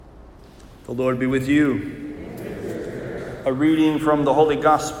The Lord be with you. A reading from the Holy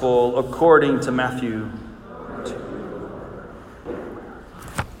Gospel according to Matthew.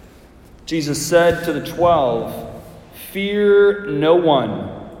 Jesus said to the 12, "Fear no one.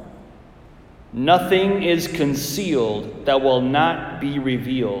 Nothing is concealed that will not be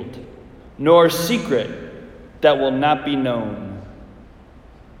revealed, nor secret that will not be known.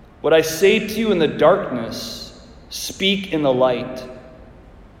 What I say to you in the darkness, speak in the light.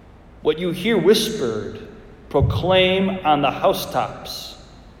 What you hear whispered, proclaim on the housetops.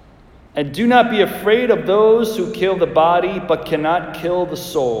 And do not be afraid of those who kill the body but cannot kill the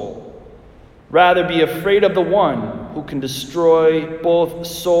soul. Rather be afraid of the one who can destroy both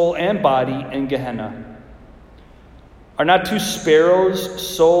soul and body in Gehenna. Are not 2 sparrows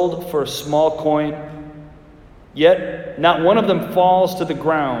sold for a small coin? Yet not one of them falls to the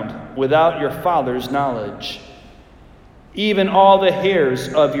ground without your Father's knowledge. Even all the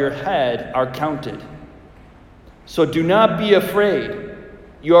hairs of your head are counted. So do not be afraid.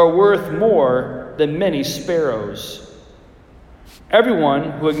 You are worth more than many sparrows.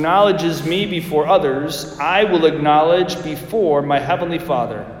 Everyone who acknowledges me before others, I will acknowledge before my heavenly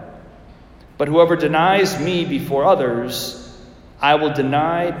Father. But whoever denies me before others, I will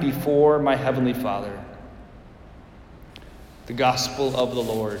deny before my heavenly Father." The Gospel of the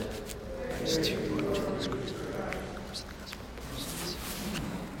Lord. Praise to you, Lord Jesus Christ.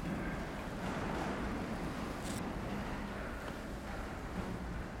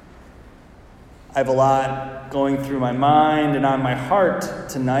 I have a lot going through my mind and on my heart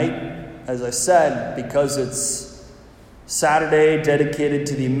tonight, as I said, because it's Saturday dedicated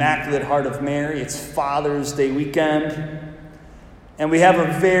to the Immaculate Heart of Mary. It's Father's Day weekend. And we have a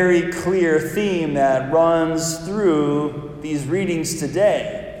very clear theme that runs through these readings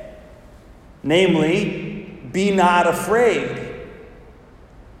today. Namely, be not afraid.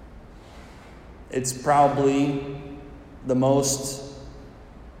 It's probably the most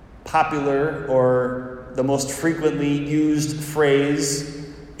popular or the most frequently used phrase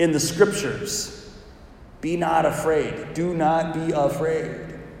in the scriptures. Be not afraid. Do not be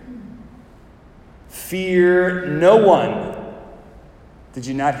afraid. Fear no one. Did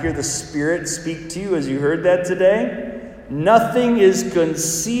you not hear the Spirit speak to you as you heard that today? Nothing is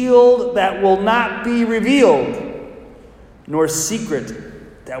concealed that will not be revealed, nor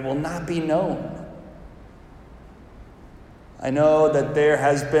secret that will not be known. I know that there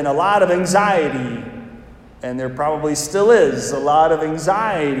has been a lot of anxiety, and there probably still is a lot of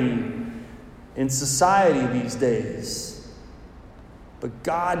anxiety in society these days. But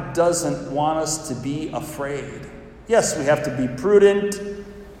God doesn't want us to be afraid. Yes, we have to be prudent,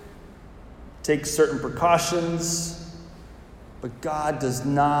 take certain precautions, but God does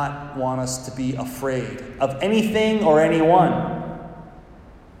not want us to be afraid of anything or anyone.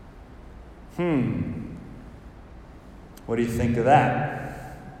 What do you think of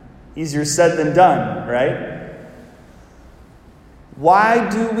that? Easier said than done, right? Why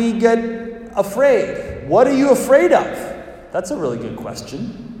do we get afraid? What are you afraid of? That's a really good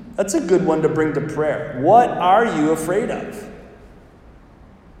question. That's a good one to bring to prayer. What are you afraid of?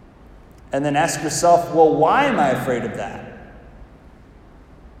 And then ask yourself, well, why am I afraid of that?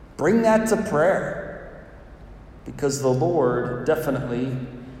 Bring that to prayer. Because the Lord definitely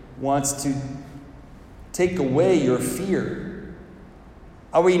wants to take away your fear.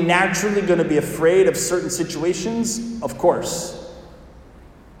 Are we naturally going to be afraid of certain situations? Of course.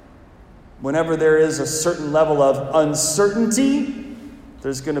 Whenever there is a certain level of uncertainty,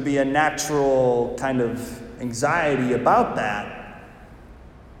 there's going to be a natural kind of anxiety about that.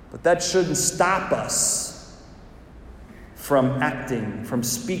 But that shouldn't stop us from acting, from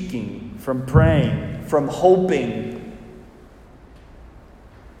speaking, from praying, from hoping.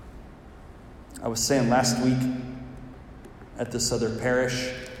 I was saying last week at this other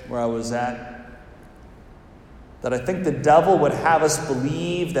parish where I was at that I think the devil would have us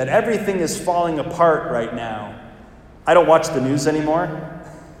believe that everything is falling apart right now. I don't watch the news anymore.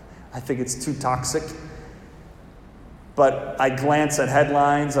 I think it's too toxic. But I glance at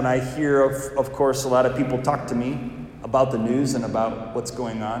headlines and I hear, of course, a lot of people talk to me about the news and about what's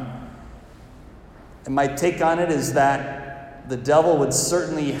going on. And my take on it is that the devil would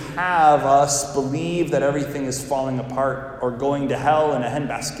certainly have us believe that everything is falling apart or going to hell in a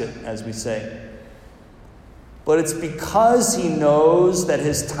handbasket, as we say. But it's because he knows that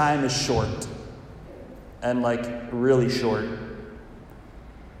his time is short. And really short.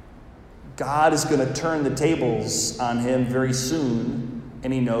 God is going to turn the tables on him very soon,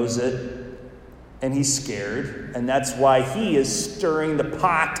 and he knows it, and he's scared, and that's why he is stirring the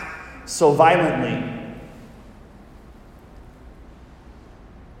pot so violently.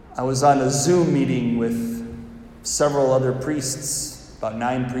 I was on a Zoom meeting with several other priests, about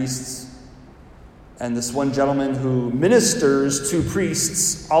 9 priests, and this one gentleman who ministers to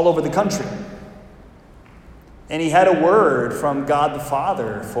priests all over the country. And he had a word from God the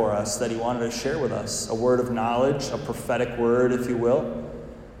Father for us that he wanted to share with us, a word of knowledge, a prophetic word, if you will.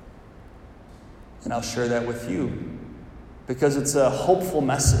 And I'll share that with you because it's a hopeful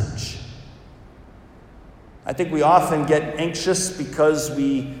message. I think we often get anxious because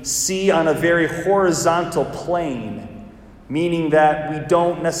we see on a very horizontal plane, meaning that we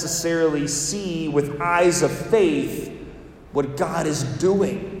don't necessarily see with eyes of faith what God is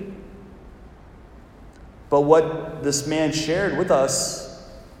doing. But what this man shared with us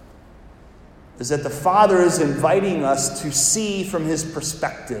is that the Father is inviting us to see from his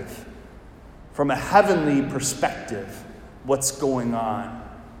perspective, from a heavenly perspective, what's going on.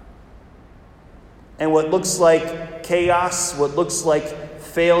 And what looks like chaos, what looks like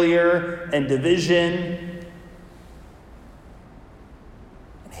failure and division,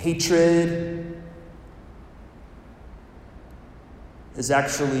 and hatred, is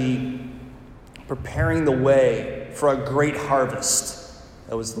actually preparing the way for a great harvest.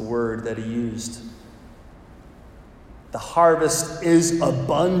 That was the word that he used. The harvest is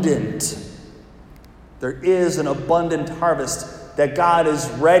abundant. There is an abundant harvest that God is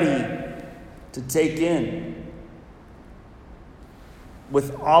ready to take in,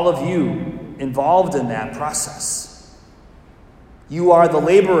 with all of you involved in that process. You are the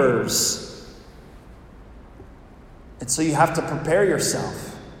laborers. And so you have to prepare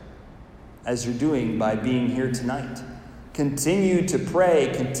yourself, as you're doing by being here tonight. Continue to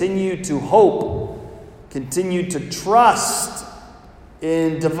pray, continue to hope, continue to trust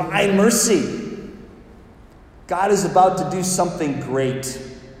in divine mercy. God is about to do something great.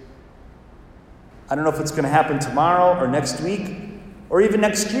 I don't know if it's going to happen tomorrow or next week or even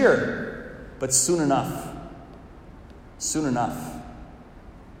next year, but soon enough. Soon enough.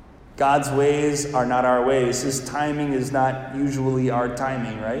 God's ways are not our ways. His timing is not usually our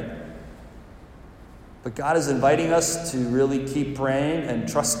timing, right? But God is inviting us to really keep praying and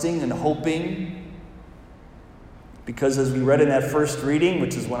trusting and hoping. Because as we read in that first reading,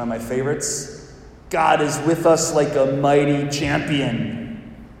 which is one of my favorites, God is with us like a mighty champion.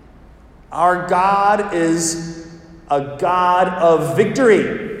 Our God is a God of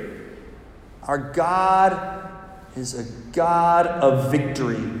victory. Our God is a God of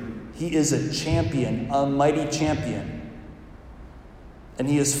victory. He is a champion, a mighty champion. And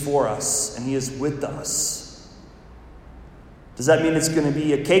he is for us, and he is with us. Does that mean it's going to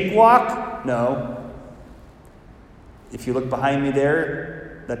be a cakewalk? No. If you look behind me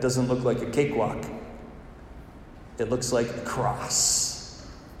there, that doesn't look like a cakewalk. It looks like a cross.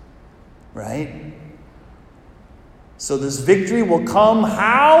 Right? So this victory will come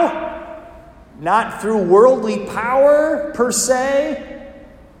how? Not through worldly power per se,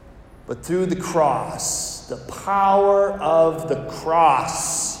 but through the cross. The power of the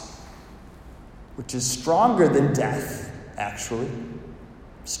cross, which is stronger than death, actually.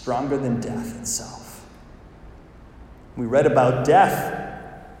 Stronger than death itself. We read about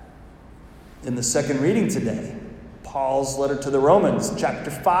death in the second reading today. Paul's letter to the Romans, chapter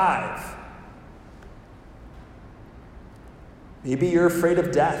 5. Maybe you're afraid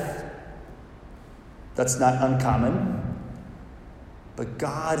of death. That's not uncommon. But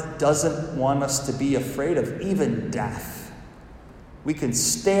God doesn't want us to be afraid of even death. We can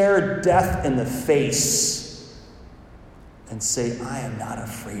stare death in the face and say, I am not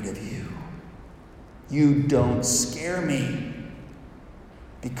afraid of you. You don't scare me.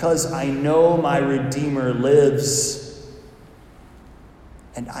 Because I know my Redeemer lives,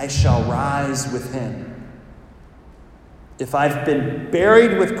 and I shall rise with him. If I've been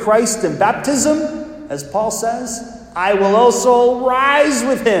buried with Christ in baptism, as Paul says, I will also rise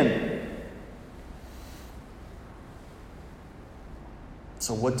with him.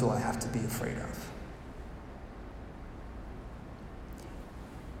 So what do I have to be afraid of?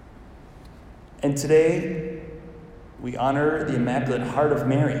 And today, we honor the Immaculate Heart of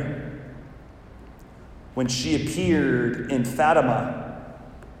Mary. When she appeared in Fatima,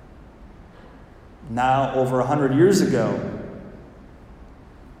 now over 100 years ago,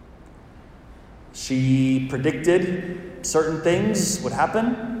 she predicted certain things would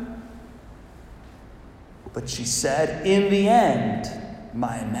happen, but she said, in the end,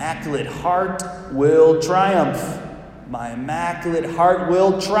 my Immaculate Heart will triumph. My Immaculate Heart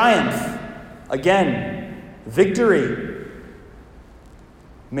will triumph. Again, victory.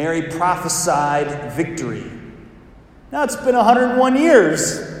 Mary prophesied victory. Now it's been 101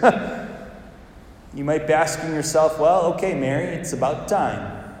 years. You might be asking yourself, well, okay, Mary, it's about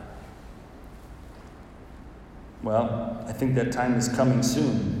time. Well, I think that time is coming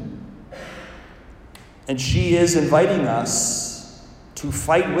soon. And she is inviting us to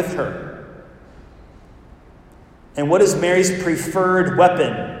fight with her. And what is Mary's preferred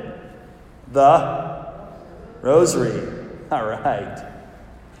weapon? The rosary. All right.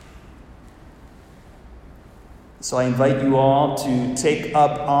 So I invite you all to take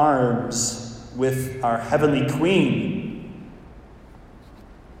up arms with our heavenly Queen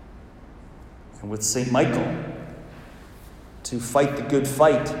and with St. Michael to fight the good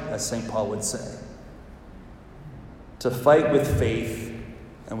fight, as St. Paul would say. To fight with faith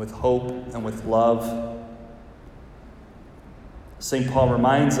and with hope and with love. St. Paul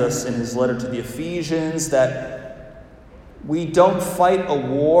reminds us in his letter to the Ephesians that we don't fight a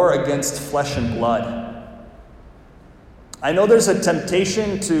war against flesh and blood. I know there's a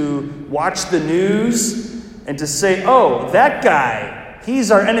temptation to watch the news and to say, oh, that guy,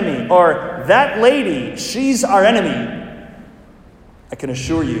 he's our enemy, or that lady, she's our enemy. I can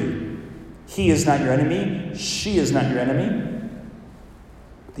assure you, he is not your enemy, she is not your enemy.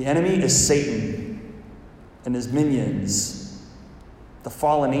 The enemy is Satan and his minions, the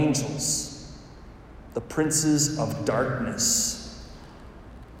fallen angels, the princes of darkness.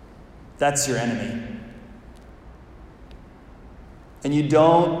 That's your enemy. And you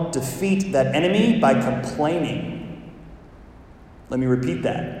don't defeat that enemy by complaining. Let me repeat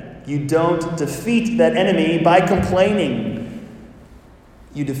that. You don't defeat that enemy by complaining.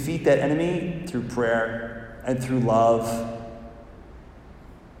 You defeat that enemy through prayer and through love.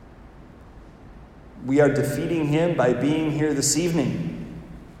 We are defeating him by being here this evening.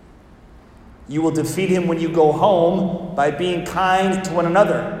 You will defeat him when you go home by being kind to one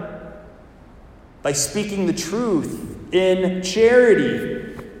another, by speaking the truth in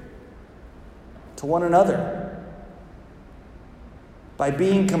charity to one another, by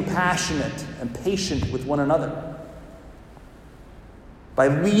being compassionate and patient with one another, by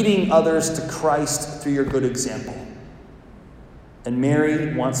leading others to Christ through your good example. And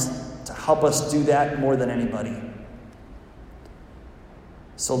Mary wants to help us do that more than anybody.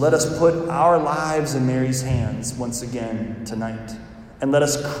 So let us put our lives in Mary's hands once again tonight. And let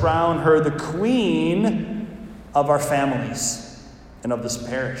us crown her the queen of our families and of this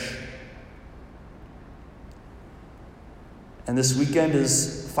parish. And this weekend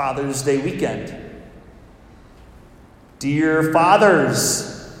is Father's Day weekend. Dear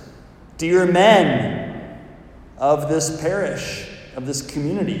fathers, dear men of this parish, of this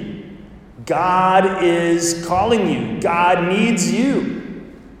community, God is calling you. God needs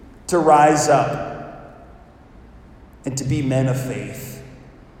you to rise up and to be men of faith.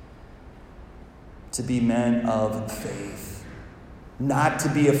 To be men of faith. Not to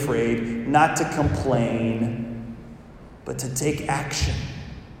be afraid, not to complain, but to take action.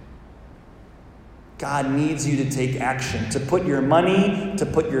 God needs you to take action, to put your money, to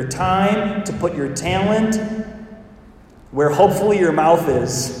put your time, to put your talent where hopefully your mouth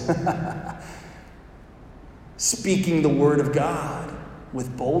is. Speaking the word of God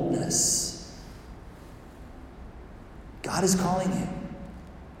with boldness. God is calling you.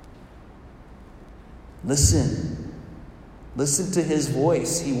 Listen. Listen to his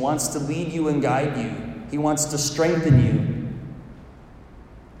voice. He wants to lead you and guide you. He wants to strengthen you.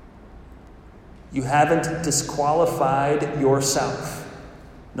 You haven't disqualified yourself.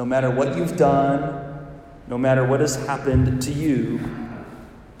 No matter what you've done, no matter what has happened to you,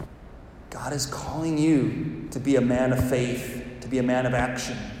 God is calling you to be a man of faith, to be a man of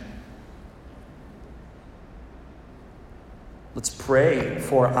action. Let's pray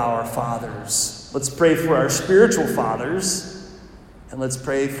for our fathers. Let's pray for our spiritual fathers, and let's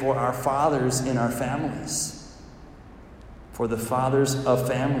pray for our fathers in our families. For the fathers of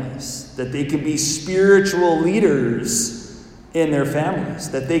families, that they can be spiritual leaders in their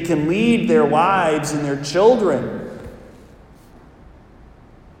families, that they can lead their wives and their children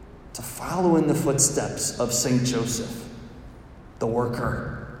to follow in the footsteps of St. Joseph, the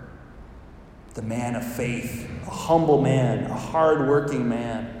worker, the man of faith, a humble man, a hard-working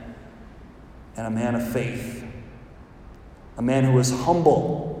man, and a man of faith, a man who is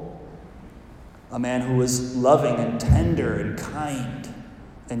humble, a man who is loving and tender and kind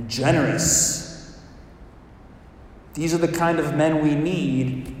and generous. These are the kind of men we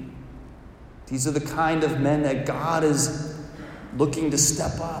need. These are the kind of men that God is looking to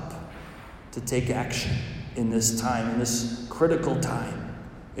step up, to take action in this time, in this critical time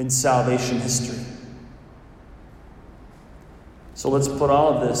in salvation history. So let's put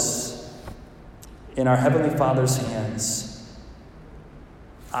all of this in our Heavenly Father's hands.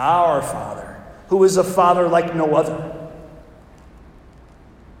 Our Father, who is a Father like no other.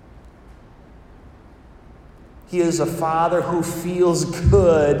 He is a Father who feels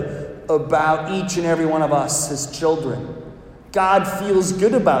good about each and every one of us, his children. God feels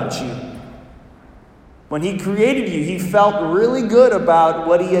good about you. When he created you, he felt really good about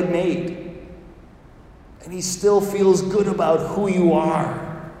what he had made. And he still feels good about who you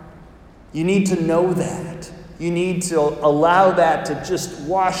are. You need to know that. You need to allow that to just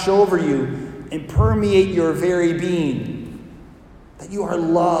wash over you and permeate your very being. That you are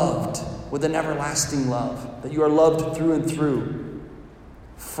loved with an everlasting love. That you are loved through and through.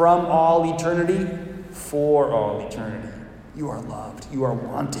 From all eternity, for all eternity. You are loved. You are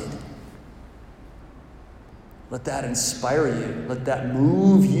wanted. Let that inspire you. Let that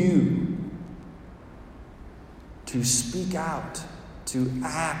move you to speak out, to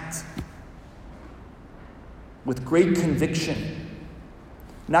act with great conviction,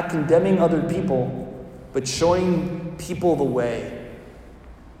 not condemning other people, but showing people the way,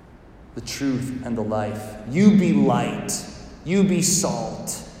 the truth, and the life. You be light. You be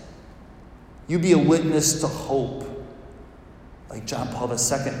salt. You be a witness to hope, like John Paul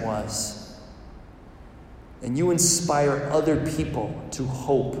II was. And you inspire other people to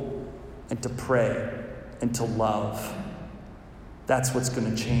hope and to pray and to love. That's what's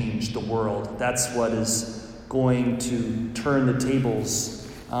going to change the world. That's what is going to turn the tables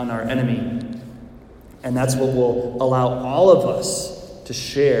on our enemy. And that's what will allow all of us to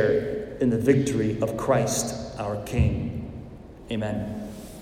share in the victory of Christ, our King. Amen.